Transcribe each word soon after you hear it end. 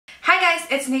guys,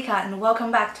 it's Nika and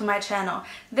welcome back to my channel.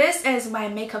 This is my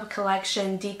makeup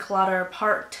collection declutter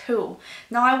part 2.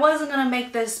 Now I wasn't gonna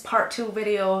make this part 2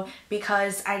 video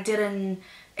because I didn't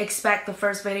expect the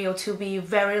first video to be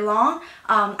very long.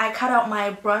 I cut out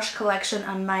my brush collection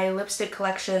and my lipstick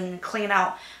collection clean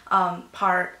out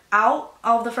part out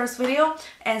of the first video,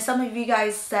 and some of you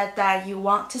guys said that you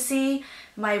want to see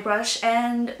my brush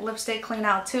and lipstick clean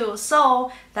out too,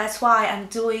 so that's why I'm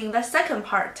doing the second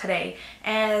part today.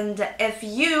 And if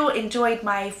you enjoyed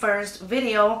my first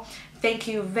video, thank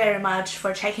you very much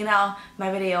for checking out my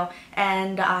video,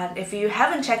 and if you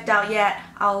haven't checked out yet,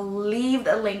 I'll leave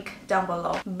the link down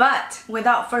below. But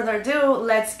without further ado,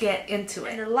 let's get into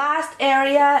it. And the last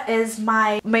area is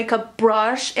my makeup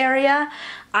brush area.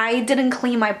 I didn't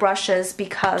clean my brushes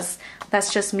because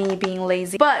that's just me being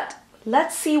lazy, but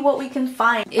let's see what we can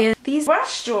find in these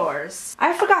brush drawers.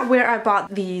 I forgot where I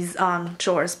bought these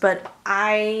drawers, but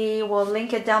I will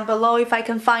link it down below if I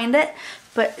can find it.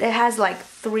 But it has like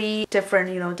 3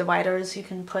 different, dividers. You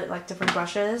can put like different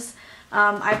brushes.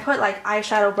 I put like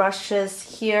eyeshadow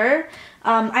brushes here.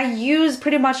 I use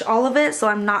pretty much all of it, so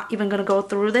I'm not even gonna go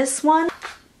through this one.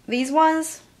 These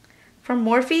ones from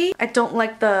Morphe. I don't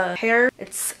like the hair.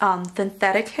 It's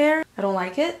synthetic hair. I don't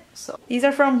like it. So these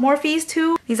are from Morphe's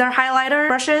too. These are highlighter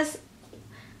brushes.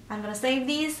 I'm gonna save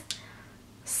these.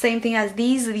 Same thing as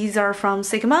these. These are from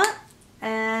Sigma.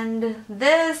 And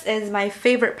this is my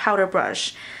favorite powder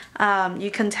brush. You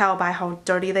can tell by how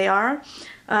dirty they are.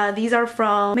 These are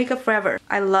from Makeup Forever.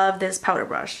 I love this powder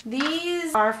brush.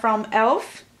 These are from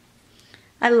e.l.f.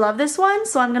 I love this one,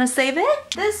 so I'm gonna save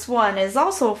it. This one is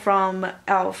also from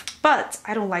e.l.f., but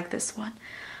I don't like this one.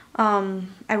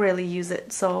 I rarely use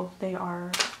it, so they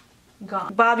are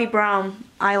gone. Bobbi Brown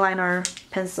eyeliner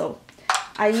pencil.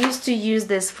 I used to use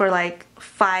this for like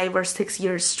 5 or 6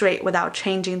 years straight without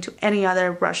changing to any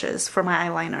other brushes for my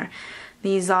eyeliner.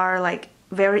 These are like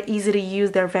very easy to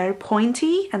use. They're very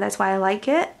pointy, and that's why I like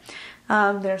it.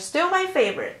 They're still my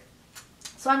favorite,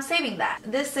 so I'm saving that.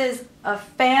 This is a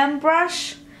fan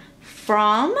brush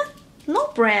from no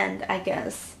brand, I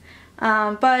guess,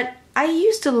 but I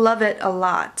used to love it a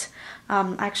lot.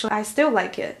 Actually, I still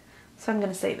like it, so I'm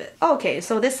gonna save it. Okay,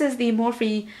 so this is the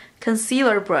Morphe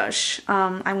concealer brush.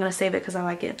 I'm gonna save it because I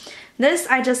like it. This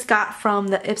I just got from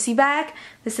the Ipsy bag.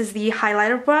 This is the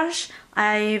highlighter brush.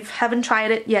 I haven't tried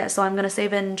it yet, so I'm gonna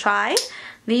save it and try.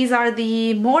 These are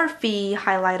the Morphe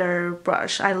highlighter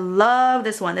brush. I love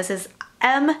this one. This is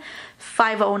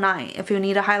M509. If you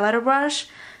need a highlighter brush,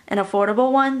 an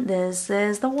affordable one, this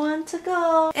is the one to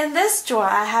go. In this drawer,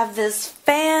 I have this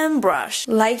fan brush.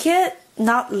 Like it,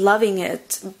 not loving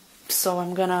it, so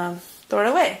I'm gonna throw it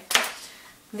away.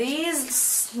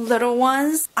 These little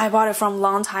ones, I bought it from a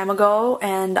long time ago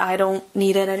and I don't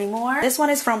need it anymore. This one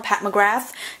is from Pat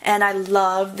McGrath and I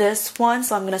love this one,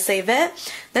 so I'm gonna save it.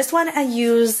 This one I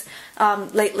use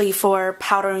lately for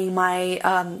powdering my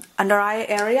under eye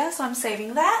area, so I'm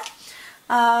saving that.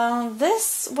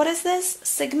 What is this?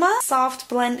 Sigma Soft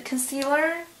Blend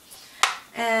Concealer.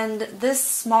 And this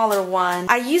smaller one,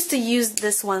 I used to use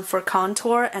this one for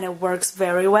contour and it works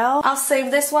very well. I'll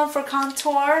save this one for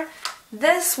contour.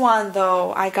 This one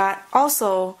though, I got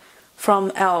also from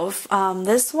e.l.f.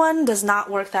 This one does not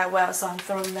work that well, so I'm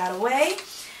throwing that away.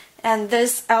 And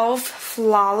this e.l.f.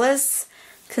 Flawless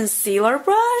Concealer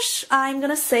Brush, I'm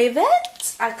gonna save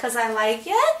it because I like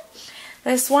it.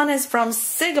 This one is from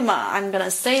Sigma. I'm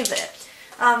gonna save it.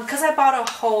 Because I bought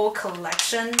a whole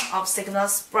collection of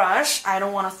Sigma's brush, I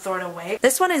don't want to throw it away.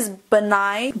 This one is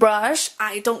benign brush.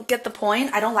 I don't get the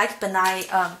point. I don't like benign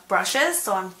brushes,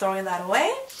 so I'm throwing that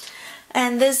away.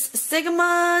 And this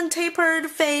Sigma Tapered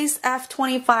Face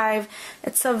F25,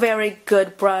 it's a very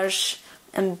good brush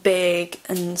and big,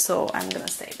 and so I'm gonna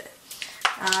save it.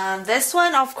 This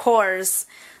one, of course,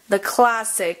 the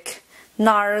classic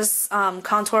NARS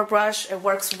contour brush. It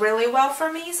works really well for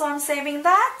me, so I'm saving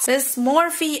that. This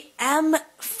Morphe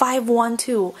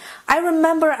M512. I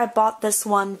remember I bought this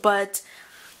one, but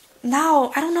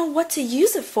now I don't know what to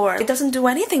use it for. It doesn't do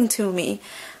anything to me.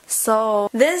 So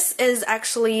this is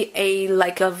actually a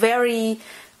very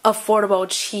affordable,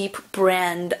 cheap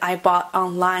brand I bought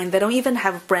online. They don't even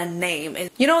have a brand name.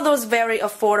 You know those very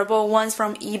affordable ones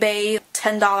from eBay,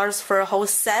 $10 for a whole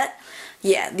set?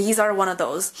 Yeah, these are one of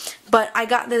those. But I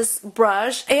got this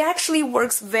brush. It actually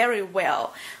works very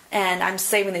well, and I'm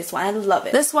saving this one. I love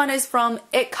it. This one is from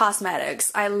IT Cosmetics.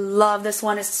 I love this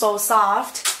one. It's so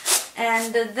soft.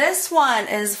 And this one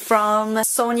is from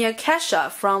Sonia Kesha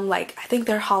from I think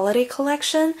their holiday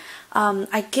collection.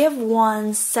 I give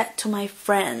one set to my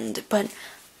friend, but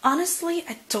honestly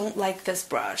I don't like this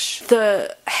brush.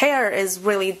 The hair is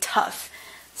really tough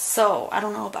So I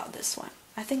don't know about this one.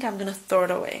 I think I'm gonna throw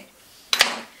it away.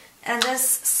 And this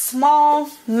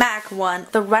small MAC one,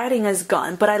 the writing is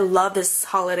gone, but I love this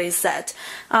holiday set.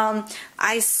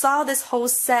 I saw this whole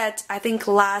set, I think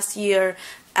last year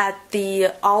at the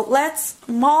outlets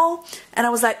mall, and I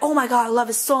was like, oh my god, I love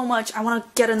it so much, I want to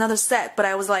get another set. But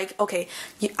I was like, okay,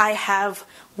 I have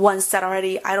one set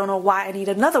already, I don't know why I need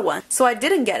another one. So I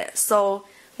didn't get it. So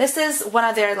this is one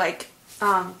of their like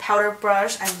powder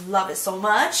brush. I love it so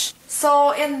much.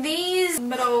 So in these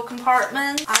middle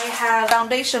compartments, I have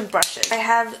foundation brushes. I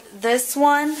have this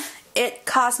one, It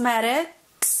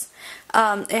Cosmetics.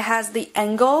 It has the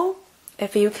angle,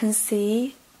 if you can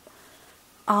see,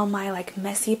 on my like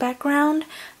messy background.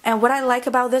 And what I like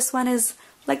about this one is,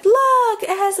 like, look, it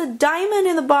has a diamond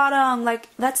in the bottom. Like,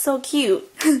 that's so cute.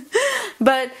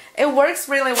 But it works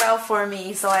really well for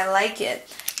me, so I like it.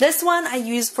 This one I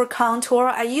use for contour.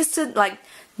 I used to like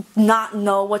not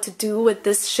know what to do with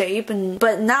this shape,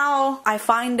 but now I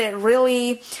find it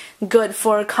really good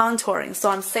for contouring. So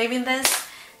I'm saving this.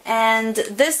 And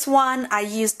this one I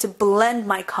use to blend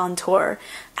my contour.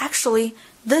 Actually,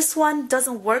 this one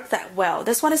doesn't work that well.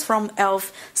 This one is from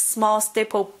e.l.f. Small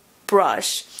Staple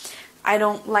Brush. I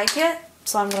don't like it,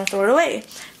 so I'm gonna throw it away.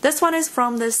 This one is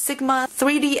from the Sigma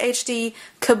 3D HD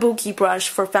Kabuki brush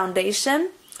for foundation.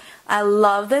 I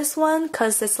love this one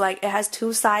because it's like it has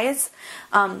two sides.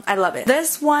 I love it.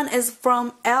 This one is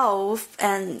from e.l.f.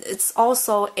 and it's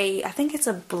also a, I think it's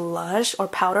a blush or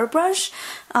powder brush,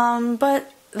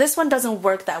 but this one doesn't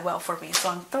work that well for me, so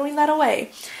I'm throwing that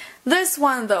away. This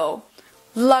one though,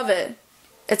 love it.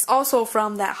 It's also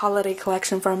from that holiday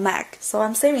collection from MAC, so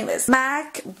I'm saving this.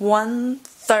 MAC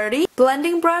 130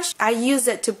 blending brush. I use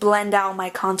it to blend out my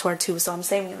contour too, so I'm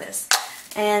saving this.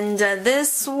 And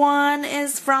this one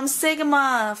is from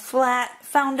Sigma flat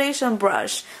foundation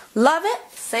brush. Love it,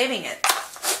 saving it.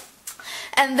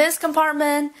 And this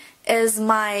compartment is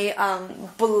my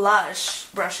blush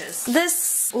brushes.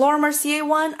 This Laura Mercier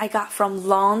one I got from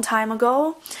long time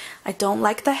ago. I don't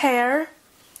like the hair.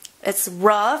 It's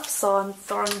rough, so I'm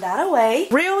throwing that away.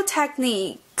 Real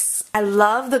Techniques. I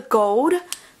love the gold,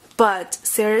 but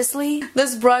seriously,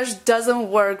 this brush doesn't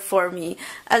work for me.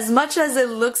 As much as it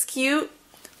looks cute,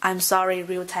 I'm sorry,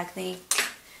 Real Technique.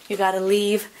 You gotta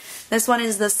leave. This one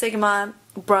is the Sigma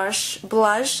brush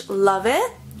blush. Love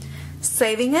it.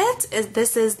 Saving it.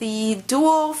 This is the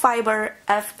Dual Fiber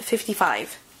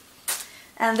F55.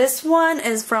 And this one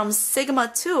is from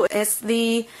Sigma too. It's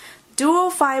the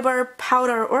Dual Fiber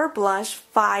Powder or Blush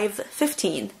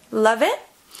 515. Love it.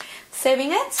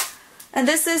 Saving it. And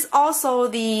this is also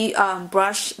the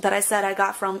brush that I said I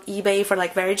got from eBay for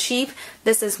like very cheap.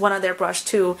 This is one of their brush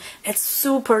too. It's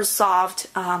super soft.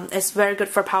 It's very good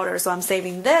for powder, so I'm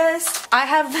saving this. I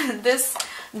have this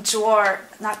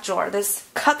this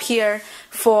cup here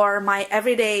for my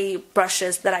everyday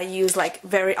brushes that I use like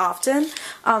very often.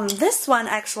 This one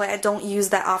actually I don't use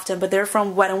that often, but they're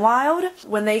from Wet n Wild.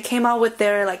 When they came out with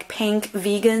their like pink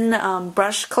vegan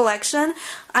brush collection,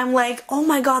 I'm like, oh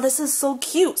my god, this is so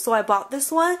cute. So I bought this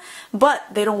one, but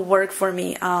they don't work for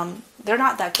me. They're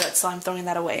not that good, so I'm throwing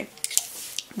that away.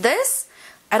 This,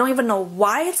 I don't even know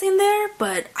why it's in there,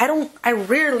 but I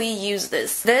rarely use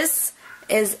this. This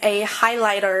is a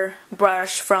highlighter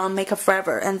brush from Makeup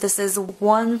Forever, and this is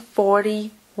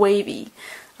 140 Wavy.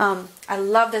 I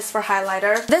love this for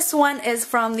highlighter. This one is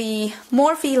from the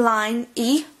Morphe line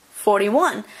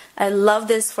E41. I love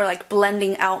this for like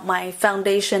blending out my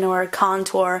foundation or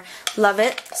contour. Love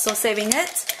it, so saving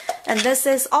it. And this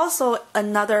is also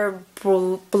another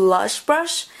blush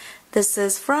brush. This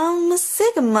is from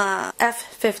Sigma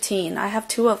F15. I have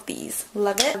two of these.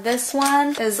 Love it. This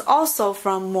one is also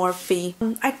from Morphe.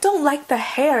 I don't like the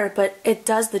hair, but it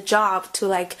does the job to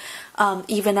like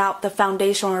even out the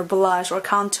foundation or blush or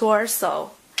contour,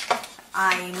 so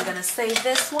I'm gonna save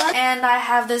this one. And I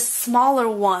have this smaller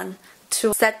one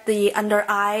to set the under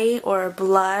eye or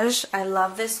blush. I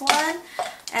love this one.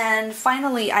 And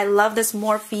finally, I love this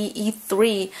Morphe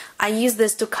E3. I use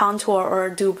this to contour or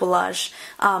do blush.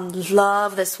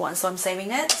 Love this one, so I'm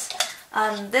saving it.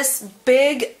 This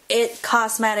big It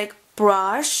Cosmetic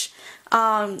brush,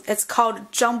 it's called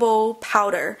Jumbo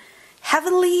Powder.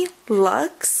 Heavenly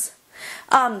Luxe.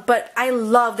 But I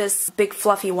love this big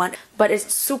fluffy one, but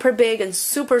it's super big and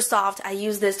super soft. I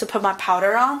use this to put my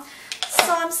powder on,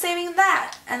 so I'm saving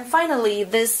that. And finally,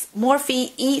 this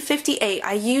Morphe E58.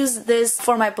 I use this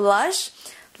for my blush.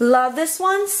 Love this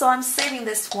one, so I'm saving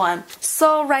this one.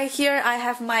 So right here I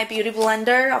have my beauty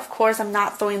blender. Of course, I'm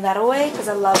not throwing that away because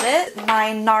I love it.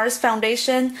 My NARS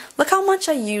foundation. Look how much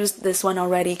I used this one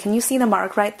already. Can you see the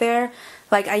mark right there?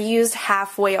 Like I used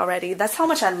halfway already. That's how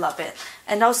much I love it.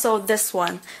 And also this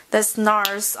one, this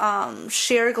NARS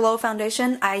Sheer Glow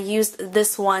Foundation. I used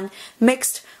this one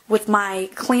mixed with my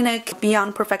Clinique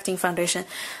Beyond Perfecting Foundation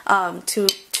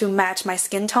to match my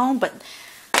skin tone. But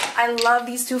I love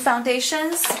these two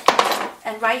foundations.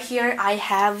 And right here I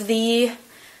have the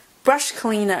brush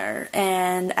cleaner,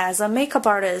 and as a makeup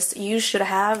artist you should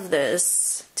have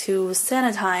this to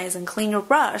sanitize and clean your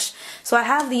brush. So I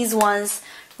have these ones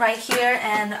right here,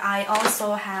 and I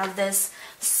also have this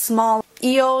small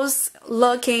EOS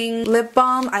looking lip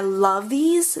balm. I love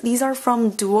these. These are from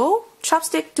Duo,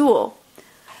 Chopstick Duo.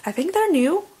 I think they're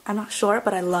new, I'm not sure,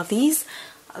 but I love these.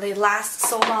 They last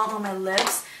so long on my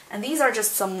lips, and these are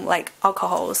just some like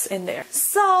alcohols in there.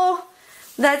 So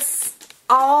that's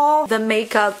all the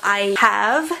makeup I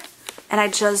have, and I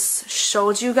just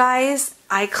showed you guys.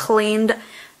 I cleaned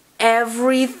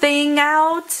everything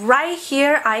out. Right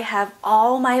here I have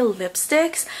all my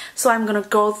lipsticks, so I'm gonna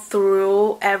go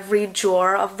through every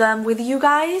drawer of them with you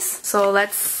guys. So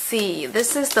let's see,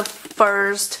 this is the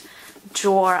first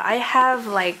drawer. I have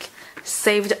like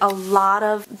saved a lot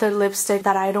of the lipstick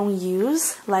that I don't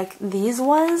use, like these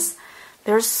ones.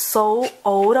 They're so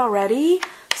old already,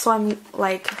 so I'm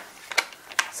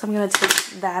gonna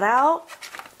take that out.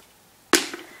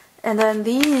 And then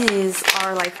these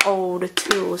are like old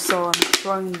too, so I'm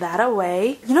throwing that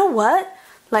away. You know what?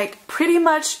 Like pretty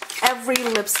much every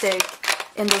lipstick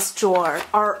in this drawer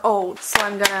are old, so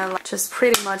I'm gonna just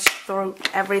pretty much throw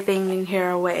everything in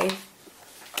here away.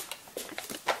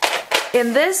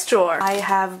 In this drawer, I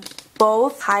have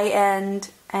both high-end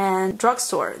and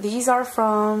drugstore. These are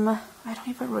from, I don't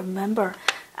even remember.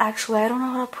 Actually, I don't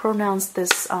know how to pronounce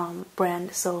this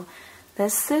brand, so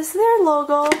this is their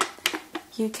logo.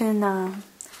 You can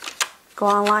go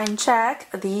online and check.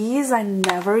 These I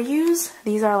never use.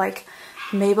 These are like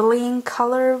Maybelline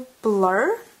Color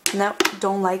Blur. Nope,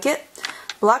 don't like it.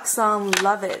 Bluxom,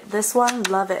 love it. This one,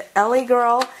 love it. LA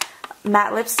Girl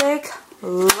matte lipstick,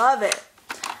 love it.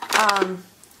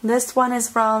 This one is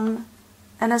from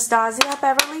Anastasia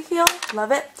Beverly Hills,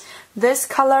 love it. This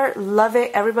color, love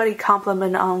it. Everybody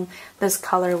compliment on this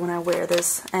color when I wear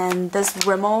this. And this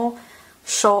Rimmel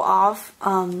Show Off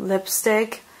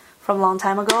lipstick from a long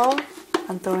time ago.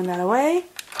 I'm throwing that away.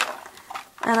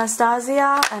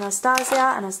 Anastasia,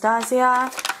 Anastasia,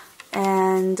 Anastasia.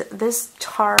 And this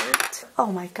Tarte.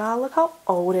 Oh my god, look how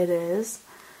old it is.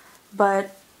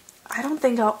 But I don't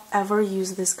think I'll ever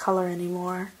use this color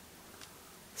anymore.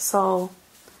 So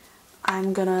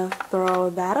I'm gonna throw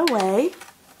that away.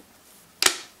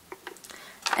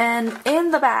 And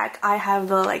in the back I have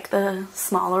the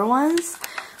smaller ones.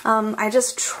 I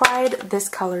just tried this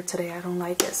color today. I don't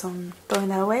like it, so I'm throwing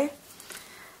that away.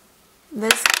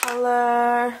 This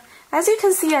color, as you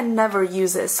can see, I never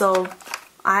use it, so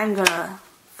I'm gonna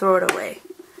throw it away.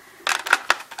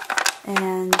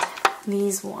 And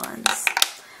these ones.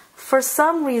 For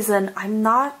some reason, I'm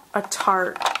not a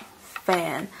Tarte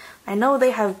fan. I know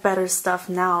they have better stuff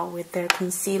now with their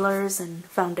concealers and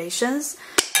foundations,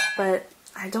 but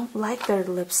I don't like their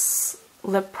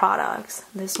lip products.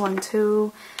 This one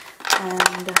too,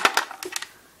 and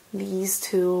these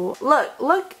two.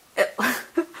 Look.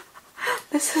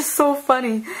 This is so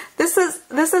funny. This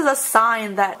is a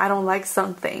sign that I don't like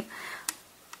something.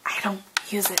 I don't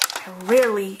use it. I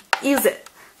rarely use it.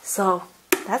 So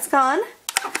that's gone.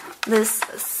 This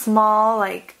small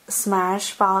like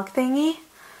Smash Fog thingy,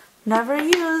 never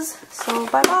use. So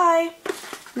bye bye.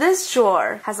 This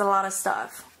drawer has a lot of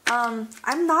stuff. I'm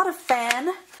not a fan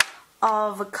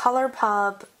of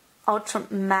ColourPop Ultra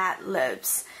Matte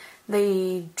lips.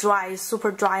 They dry,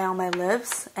 super dry on my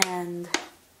lips, and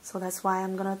so that's why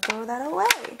I'm gonna throw that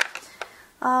away.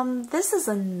 This is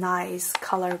a nice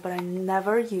color, but I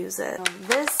never use it.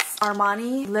 This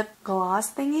Armani lip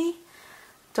gloss thingy,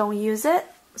 don't use it,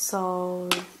 so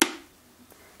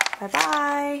bye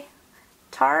bye.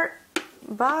 Tarte,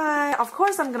 bye. Of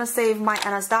course I'm gonna save my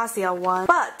Anastasia one,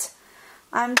 but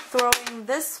I'm throwing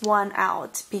this one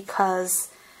out because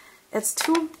it's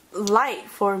too light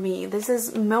for me. This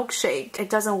is Milkshake. It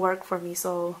doesn't work for me,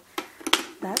 so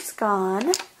that's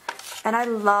gone. And I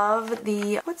love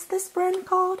the, what's this brand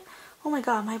called? Oh my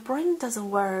god, my brain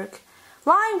doesn't work.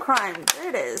 Lime Crime, there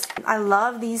it is. I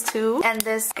love these two. And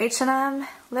this H&M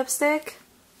lipstick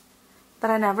that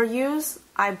I never use.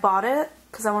 I bought it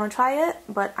because I want to try it,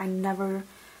 but I never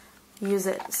use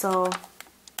it. So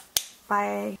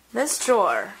bye. This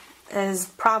drawer is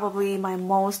probably my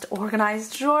most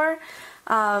organized drawer.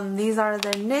 These are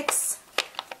the NYX,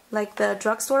 like the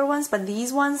drugstore ones, but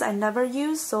these ones I never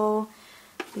use, so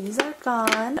These are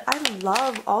gone. I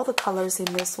love all the colors in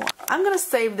this one. I'm gonna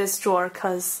save this drawer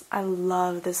because I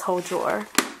love this whole drawer.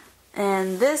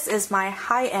 And this is my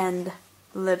high-end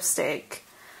lipstick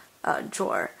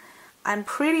drawer. I'm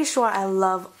pretty sure I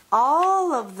love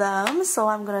all of them, so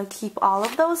I'm gonna keep all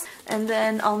of those. And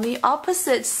then on the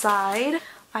opposite side,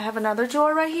 I have another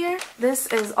drawer right here. This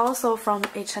is also from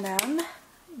H&M.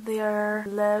 They're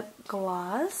lip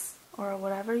gloss, or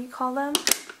whatever you call them.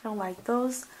 I don't like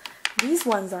those. These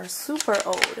ones are super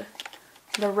old.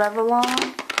 The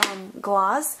Revlon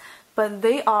gloss, but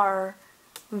they are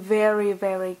very,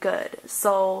 very good.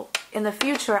 So in the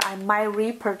future, I might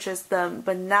repurchase them,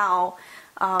 but now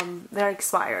they're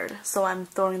expired, so I'm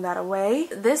throwing that away.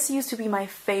 This used to be my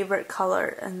favorite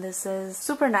color, and this is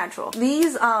Supernatural.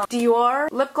 These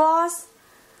Dior lip gloss,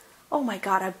 oh my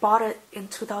god, I bought it in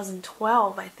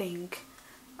 2012, I think.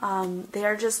 They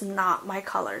are just not my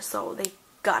color, so they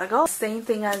gotta go. Same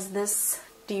thing as this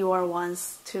Dior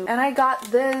ones too. And I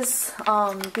got this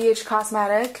BH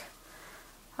Cosmetic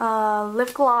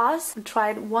lip gloss. I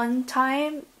tried one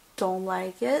time, don't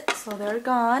like it, so they're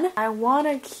gone. I want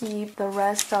to keep the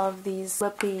rest of these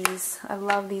lippies. I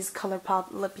love these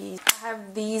ColourPop lippies. I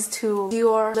have these two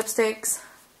Dior lipsticks.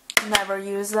 Never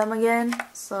use them again,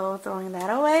 so throwing that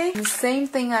away. And same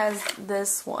thing as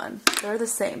this one. They're the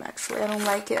same actually. I don't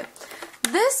like it.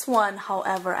 This one,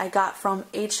 however, I got from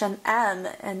H&M,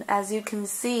 and as you can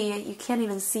see, you can't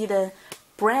even see the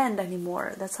brand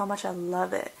anymore. That's how much I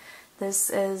love it.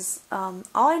 This is, all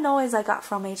I know is I got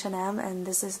from H&M, and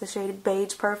this is the shade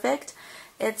Beige Perfect.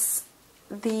 It's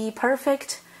the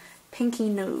perfect pinky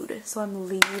nude, so I'm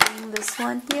leaving this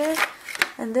one here.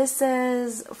 And this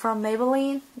is from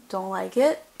Maybelline, don't like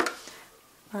it.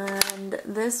 And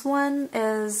this one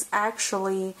is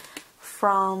actually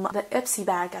from the Ipsy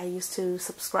bag I used to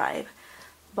subscribe,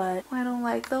 but I don't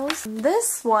like those.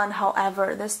 This one,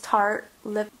 however, this Tarte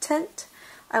lip tint,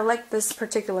 I like this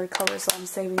particular color, so I'm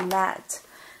saving that.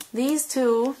 These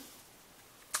two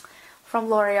from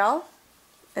L'Oreal,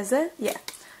 is it? Yeah.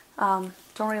 Don't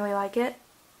really like it.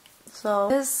 So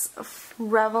this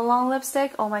Revlon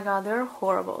lipstick, oh my god, they're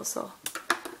horrible, so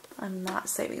I'm not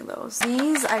saving those.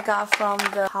 These I got from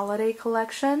the holiday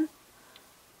collection,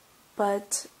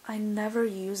 but I never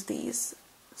use these,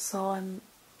 so I'm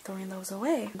throwing those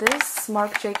away. This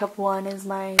Marc Jacob one is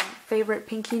my favorite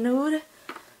pinky nude,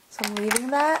 so I'm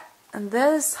leaving that. And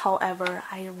this, however,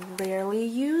 I rarely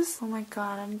use. Oh my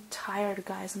god, I'm tired,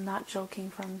 guys. I'm not joking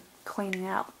from cleaning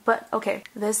out. But okay,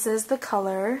 this is the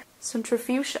color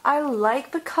Centrifuge. I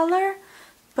like the color,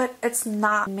 but it's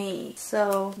not me,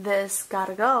 so this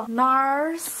gotta go.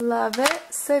 NARS, love it,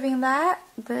 saving that.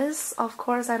 This, of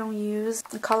course, I don't use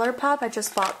the ColourPop. I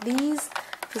just bought these.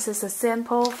 This is a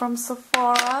sample from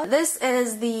Sephora. This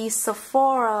is the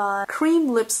Sephora cream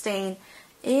lip stain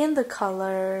in the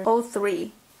color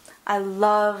 03. I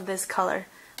love this color.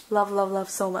 Love, love, love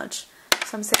so much.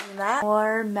 So I'm saving that.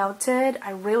 More Melted.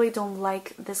 I really don't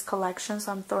like this collection,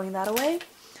 so I'm throwing that away.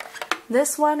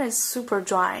 This one is super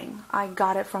drying. I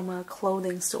got it from a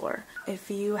clothing store. If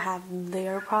you have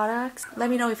their products, let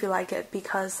me know if you like it,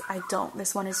 because I don't.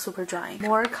 This one is super drying.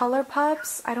 More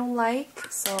ColourPops I don't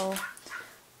like, so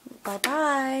bye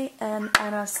bye. And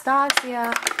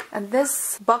Anastasia. And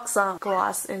this Buxom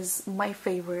gloss is my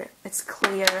favorite. It's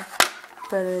clear,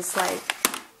 but it's like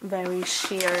very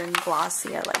sheer and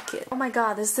glossy. I like it. Oh my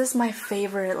god, this is my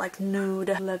favorite like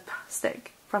nude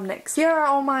lipstick from NYX. Here are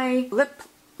all my lip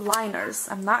liners.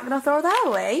 I'm not gonna throw that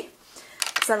away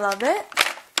because I love it.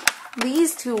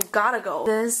 These two gotta go.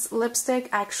 This lipstick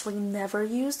actually never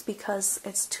used because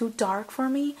it's too dark for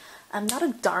me. I'm not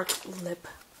a dark lip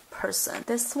person.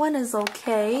 This one is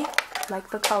okay.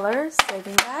 Like the color,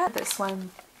 saving that. This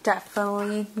one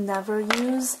definitely never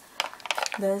use.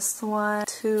 This one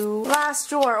too. Last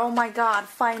drawer. Oh my god,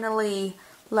 finally.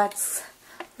 Let's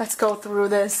go through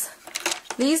this.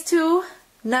 These two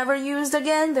never used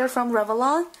again. They're from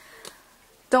Revlon.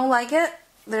 Don't like it.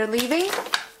 They're leaving.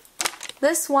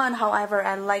 This one, however,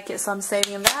 I like it, so I'm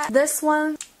saving that. This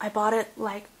one, I bought it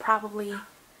like probably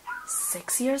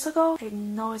 6 years ago. I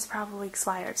know it's probably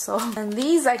expired, so. And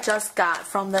these I just got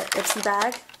from the Ipsy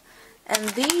bag. And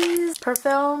these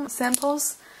perfume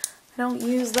samples, I don't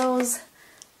use those.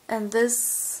 And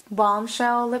this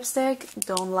Bombshell lipstick,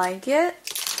 don't like it.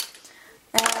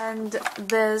 And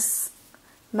this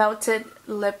Melted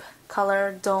lip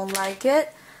color, don't like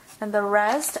it. And the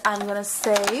rest I'm gonna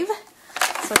save.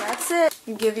 So that's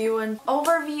it. Give you an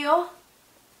overview.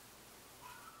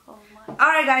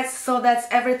 Alright guys, so that's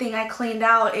everything I cleaned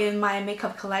out in my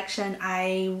makeup collection.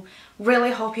 I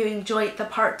really hope you enjoyed the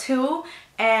part 2.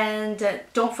 And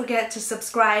don't forget to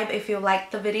subscribe if you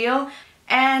liked the video.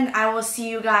 and I will see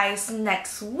you guys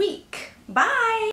next week. Bye!